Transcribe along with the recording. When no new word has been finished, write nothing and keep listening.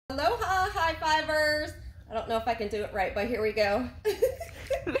Aloha, high fivers. I don't know if I can do it right, but here we go.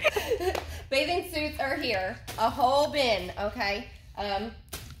 Bathing suits are here. A whole bin, okay?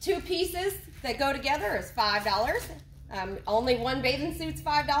 2 pieces that go together is $5. Only one bathing suit's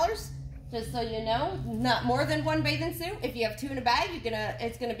 $5. Just so you know, not more than one bathing suit. If you have 2 in a bag,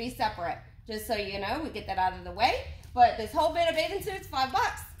 it's gonna be separate. Just so you know, we get that out of the way. But this whole bin of bathing suits, $5.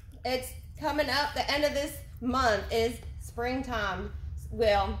 It's coming up. The end of this month is springtime.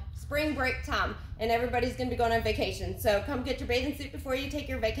 Well, spring break time, and everybody's gonna be going on vacation. So come get your bathing suit before you take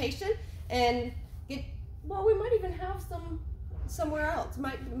your vacation, and get. Well, we might even have some somewhere else.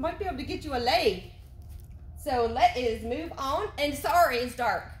 Might be able to get you a lei. So let us move on. And sorry, it's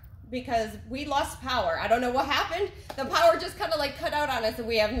dark because we lost power. I don't know what happened. The power just kind of like cut out on us, and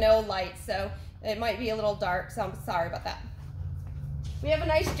we have no light. So it might be a little dark. So I'm sorry about that. We have a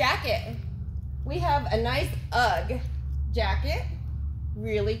nice jacket. We have a nice UGG jacket.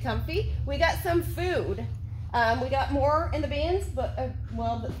 Really comfy. We got some food. We got more in the bins, but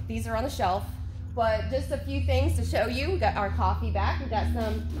well, these are on the shelf. But just a few things to show you. We got our coffee back. We got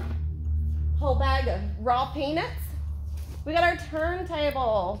some whole bag of raw peanuts. We got our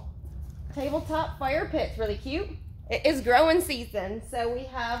turntable, tabletop fire pit's really cute. It is growing season, so we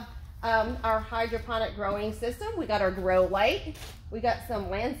have our hydroponic growing system. We got our grow light. We got some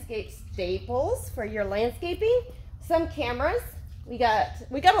landscape staples for your landscaping. Some cameras. We got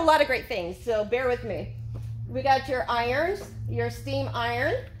a lot of great things, so bear with me. We got your irons, your steam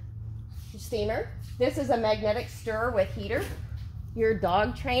iron, your steamer. This is a magnetic stirrer with heater. Your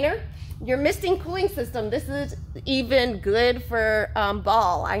dog trainer. Your misting cooling system. This is even good for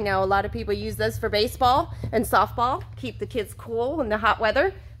ball. I know a lot of people use this for baseball and softball. Keep the kids cool in the hot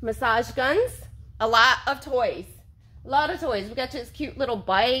weather. Massage guns. A lot of toys. A lot of toys. We got this cute little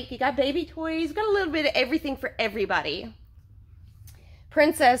bike. You got baby toys. We got a little bit of everything for everybody.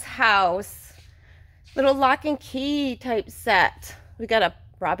 Princess house, little lock and key type set. We got a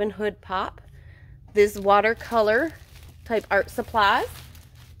Robin Hood pop, this watercolor type art supplies.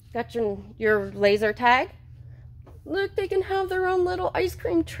 Got your laser tag. Look, they can have their own little ice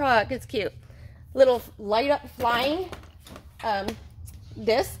cream truck. It's cute. Little light up flying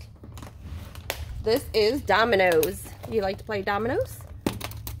disc. This is dominoes. You like to play dominoes?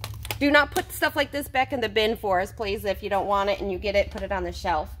 Do not put stuff like this back in the bin for us, please. If you don't want it and you get it, put it on the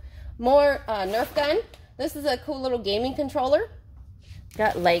shelf. More Nerf gun. This is a cool little gaming controller.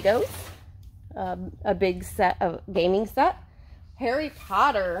 Got Legos. A big set of gaming set. Harry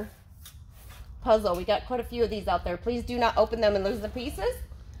Potter puzzle. We got quite a few of these out there. Please do not open them and lose the pieces.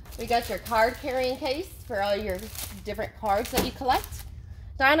 We got your card carrying case for all your different cards that you collect.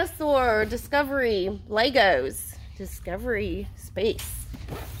 Dinosaur, Discovery, Legos, Discovery Space.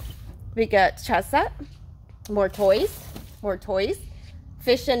 We got chess set, more toys,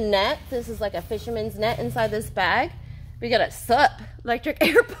 fishing net. This is like a fisherman's net inside this bag. We got a SUP, electric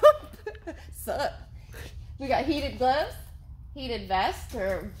air pump, SUP. We got heated gloves, heated vest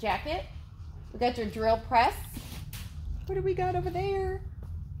or jacket. We got your drill press. What do we got over there?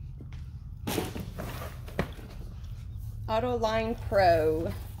 Autoline Pro.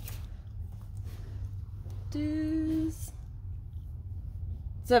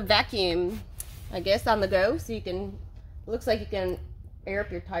 It's a vacuum, I guess, on the go, so you can, looks like you can air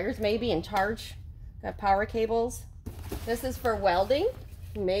up your tires maybe and charge. Got power cables. This is for welding,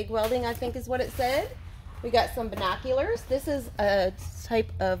 MIG welding, I think is what it said. We got some binoculars. This is a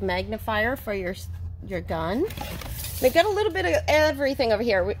type of magnifier for your gun. We've got a little bit of everything over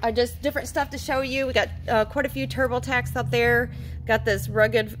here. Just different stuff to show you. We got quite a few TurboTax up there. Got this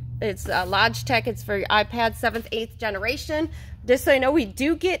rugged, it's Logitech. It's for your iPad 7th, 8th generation. Just so you know, we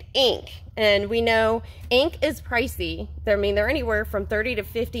do get ink, and we know ink is pricey. I mean, they're anywhere from 30 to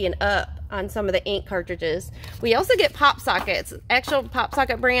 50 and up on some of the ink cartridges. We also get pop sockets, actual pop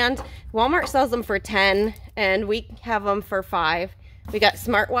socket brand. Walmart sells them for 10, and we have them for 5. We got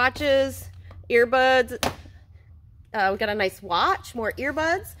smartwatches, earbuds. We got a nice watch, more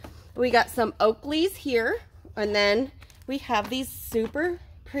earbuds. We got some Oakleys here, and then we have these super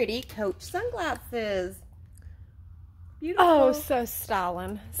pretty Coach sunglasses. Beautiful. Oh, so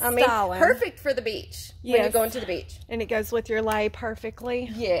styling. I mean, perfect for the beach. Yes. When you're going to the beach. And it goes with your lei perfectly.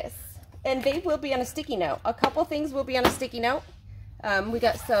 Yes. And they will be on a sticky note. A couple things will be on a sticky note. We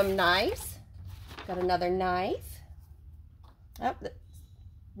got some knives. Got another knife. Oh,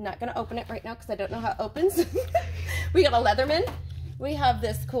 not going to open it right now because I don't know how it opens. We got a Leatherman. We have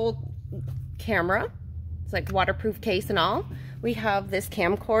this cool camera. It's like waterproof case and all. We have this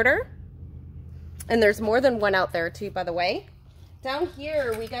camcorder. And there's more than one out there too, by the way. Down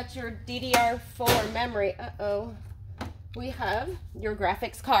here, we got your DDR4 memory. Uh-oh. We have your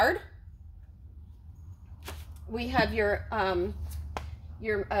graphics card. We have your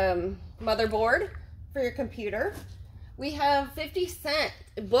motherboard for your computer. We have 50-cent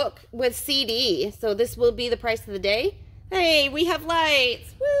book with CD, so this will be the price of the day. Hey, we have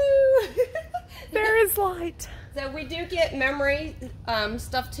lights. Woo! There is light. So we do get memory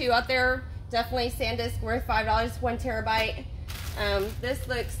stuff too out there. Definitely SanDisk worth $5, 1 terabyte. This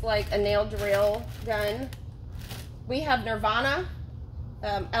looks like a nail drill gun. We have Nirvana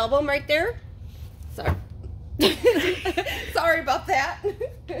album right there. Sorry. Sorry about that.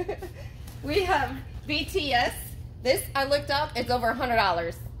 We have BTS. This I looked up. It's over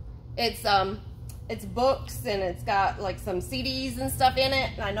 $100. It's books and it's got like some CDs and stuff in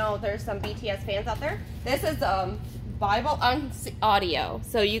it. I know there's some BTS fans out there. This is Bible on audio,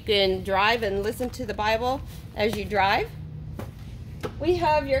 so you can drive and listen to the Bible as you drive. We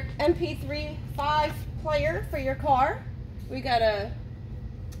have your MP3 5 player for your car. We got a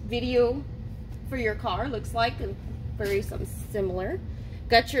video for your car, looks like, and very similar.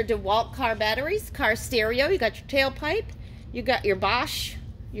 Got your DeWalt car batteries, car stereo. You got your tailpipe. You got your Bosch,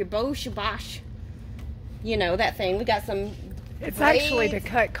 you know, that thing. We got some It's blades. actually to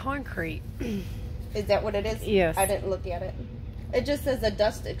cut concrete. Is that what it is? Yes. I didn't look at it. It just says a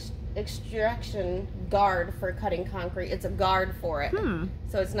dust extraction guard for cutting concrete. It's a guard for it.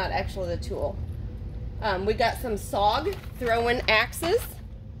 So it's not actually the tool. We got some SOG throwing axes.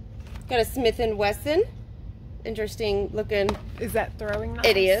 Got a Smith & Wesson. Interesting looking. Is that throwing knives?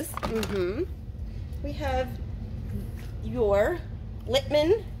 It is. We have your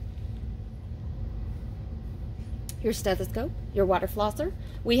Littman, your stethoscope, your water flosser.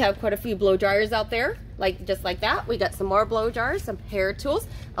 We have quite a few blow dryers out there, just like that. We got some more blow jars, some hair tools,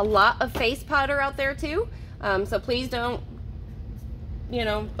 a lot of face powder out there too. So please don't, you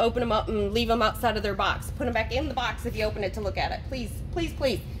know, open them up and leave them outside of their box. Put them back in the box if you open it to look at it. Please, please,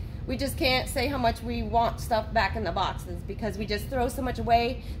 please. We just can't say how much we want stuff back in the boxes because we just throw so much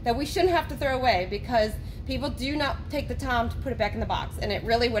away that we shouldn't have to throw away because people do not take the time to put it back in the box, and it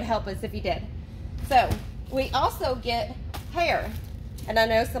really would help us if you did. So we also get hair, and I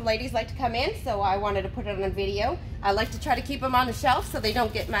know some ladies like to come in, so I wanted to put it on a video. I like to try to keep them on the shelf so they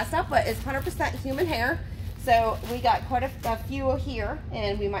don't get messed up, but it's 100% human hair. So we got quite a few here,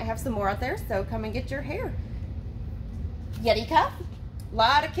 and we might have some more out there, so come and get your hair. Yeti cup.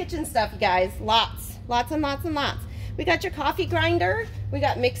 Lot of kitchen stuff, you guys. Lots and lots and lots. We got your coffee grinder. We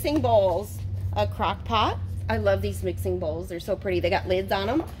got mixing bowls. A crock pot. I love these mixing bowls. They're so pretty. They got lids on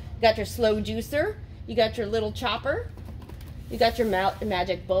them. You got your slow juicer. You got your little chopper. You got your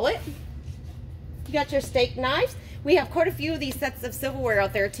magic bullet. You got your steak knives. We have quite a few of these sets of silverware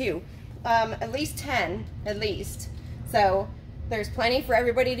out there too. At least 10, at least. So there's plenty for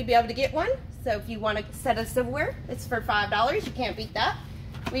everybody to be able to get one. So if you want a set of silverware, it's for $5. You can't beat that.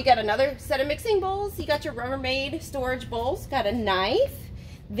 We got another set of mixing bowls. You got your Rubbermaid storage bowls. Got a knife.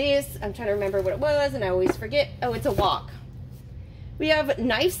 This, I'm trying to remember what it was, and I always forget. Oh, it's a wok. We have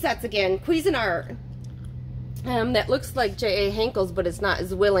knife sets again. Cuisinart. That looks like J.A. Henkel's, but it's not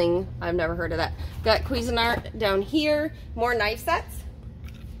as willing. I've never heard of that. Got Cuisinart down here. More knife sets.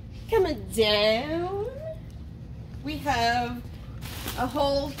 Coming down, we have a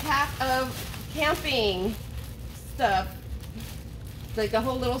whole pack of camping stuff, like a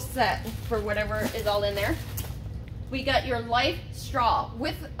whole little set for whatever is all in there. We got your Life straw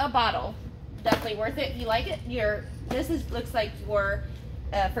with a bottle. Definitely worth it if you like it. Looks like your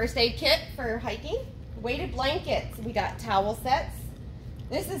first aid kit for hiking. Weighted blankets. We got towel sets.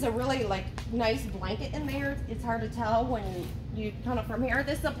 This is a really nice blanket in there. It's hard to tell when you kind of from here.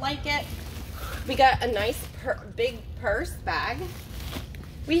 This is a blanket. We got a nice big purse bag.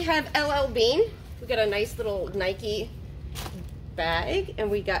 We have LL Bean. We got a nice little Nike bag, and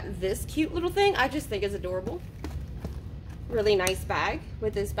we got this cute little thing. I just think it's adorable. Really nice bag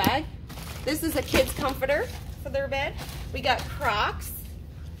with this bag. This is a kid's comforter for their bed. We got Crocs,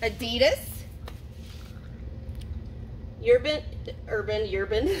 Adidas, Urban.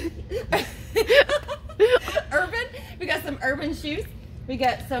 We got some Urban shoes. We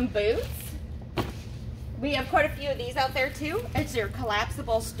got some boots. We have quite a few of these out there too. It's your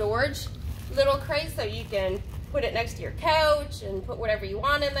collapsible storage little crate, so you can put it next to your couch and put whatever you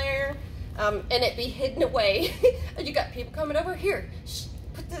want in there, and it be hidden away. And you got people coming over here.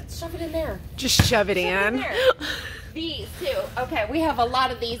 Shove it in there. Just shove it in. There. These too. Okay, we have a lot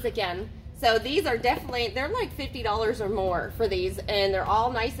of these again. So these are definitely, they're like $50 or more for these, and they're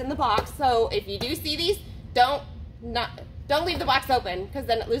all nice in the box. So if you do see these, don't leave the box open, because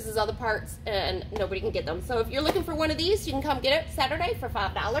then it loses all the parts and nobody can get them. So if you're looking for one of these, you can come get it Saturday for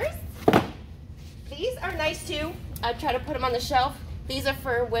 $5. These are nice too. I try to put them on the shelf. These are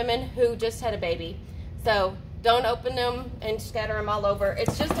for women who just had a baby. So don't open them and scatter them all over.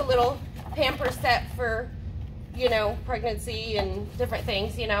 It's just a little pamper set for, you know, pregnancy and different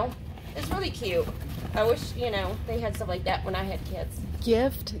things, you know. It's really cute. I wish, you know, they had stuff like that when I had kids.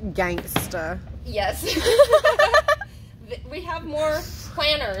 Gift gangsta. Yes. We have more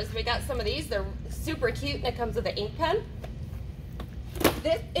planners. We got some of these. They're super cute, and it comes with an ink pen.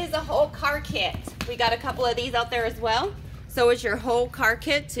 This is a whole car kit. We got a couple of these out there as well. So it's your whole car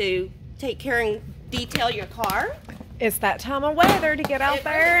kit to take care and detail your car. It's that time of weather to get out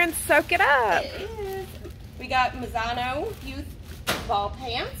there and soak it up. It is. We got Mazzano youth ball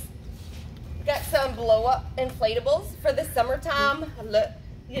pants. We got some blow-up inflatables for the summertime. Look,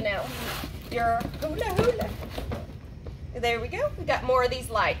 you know, your hula hula. There we go. We got more of these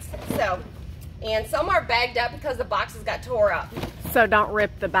lights. So, and some are bagged up because the boxes got tore up. So don't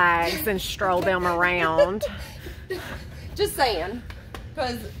rip the bags and stroll them around. Just saying,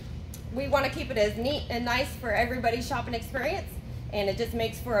 because we want to keep it as neat and nice for everybody's shopping experience, and it just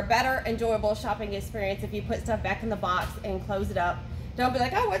makes for a better, enjoyable shopping experience if you put stuff back in the box and close it up. Don't be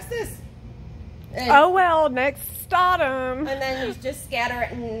like, oh, what's this? And, Oh well, next autumn. and then you just scatter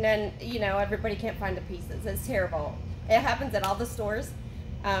it, and then, you know, everybody can't find the pieces. It's terrible. It happens at all the stores.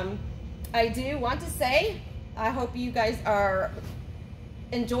 I do want to say, I hope you guys are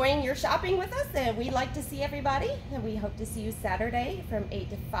enjoying your shopping with us, and we like to see everybody, and we hope to see you Saturday from 8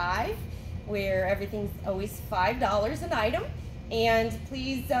 to 5, where everything's always $5 an item. And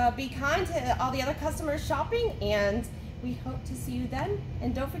please be kind to all the other customers shopping, and we hope to see you then.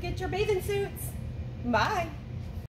 And don't forget your bathing suits. Bye.